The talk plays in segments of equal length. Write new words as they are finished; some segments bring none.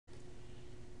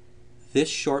This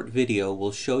short video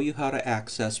will show you how to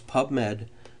access PubMed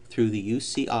through the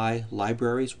UCI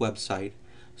Library's website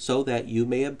so that you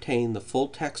may obtain the full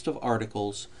text of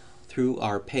articles through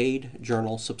our paid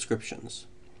journal subscriptions.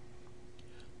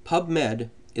 PubMed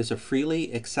is a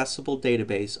freely accessible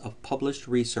database of published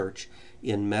research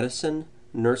in medicine,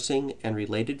 nursing, and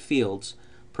related fields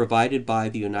provided by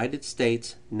the United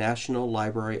States National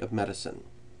Library of Medicine.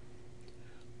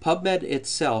 PubMed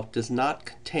itself does not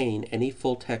contain any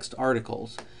full-text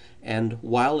articles, and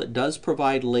while it does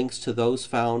provide links to those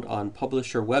found on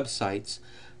publisher websites,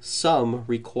 some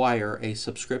require a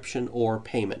subscription or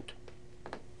payment.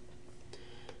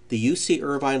 The UC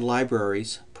Irvine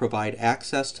libraries provide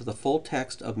access to the full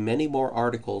text of many more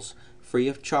articles free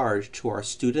of charge to our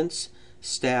students,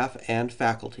 staff, and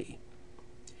faculty.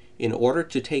 In order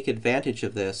to take advantage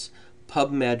of this,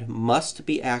 PubMed must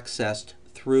be accessed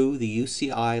through the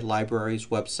UCI Library's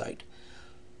website.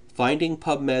 Finding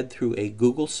PubMed through a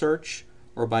Google search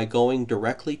or by going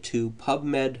directly to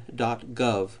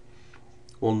pubmed.gov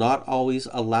will not always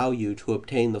allow you to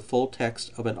obtain the full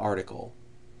text of an article.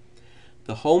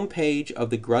 The home page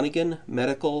of the Groningen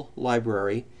Medical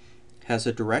Library has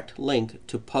a direct link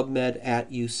to PubMed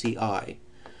at UCI.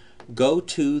 Go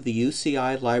to the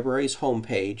UCI Library's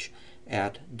homepage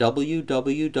at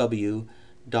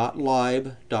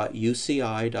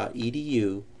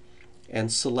www.lib.uci.edu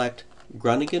and select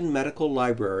Groningen Medical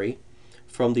Library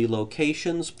from the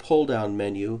Locations pull-down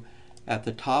menu at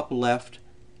the top left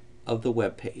of the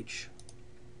web page.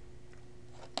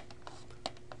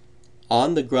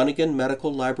 On the Groningen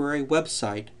Medical Library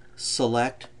website,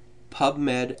 select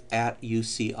PubMed at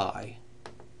UCI.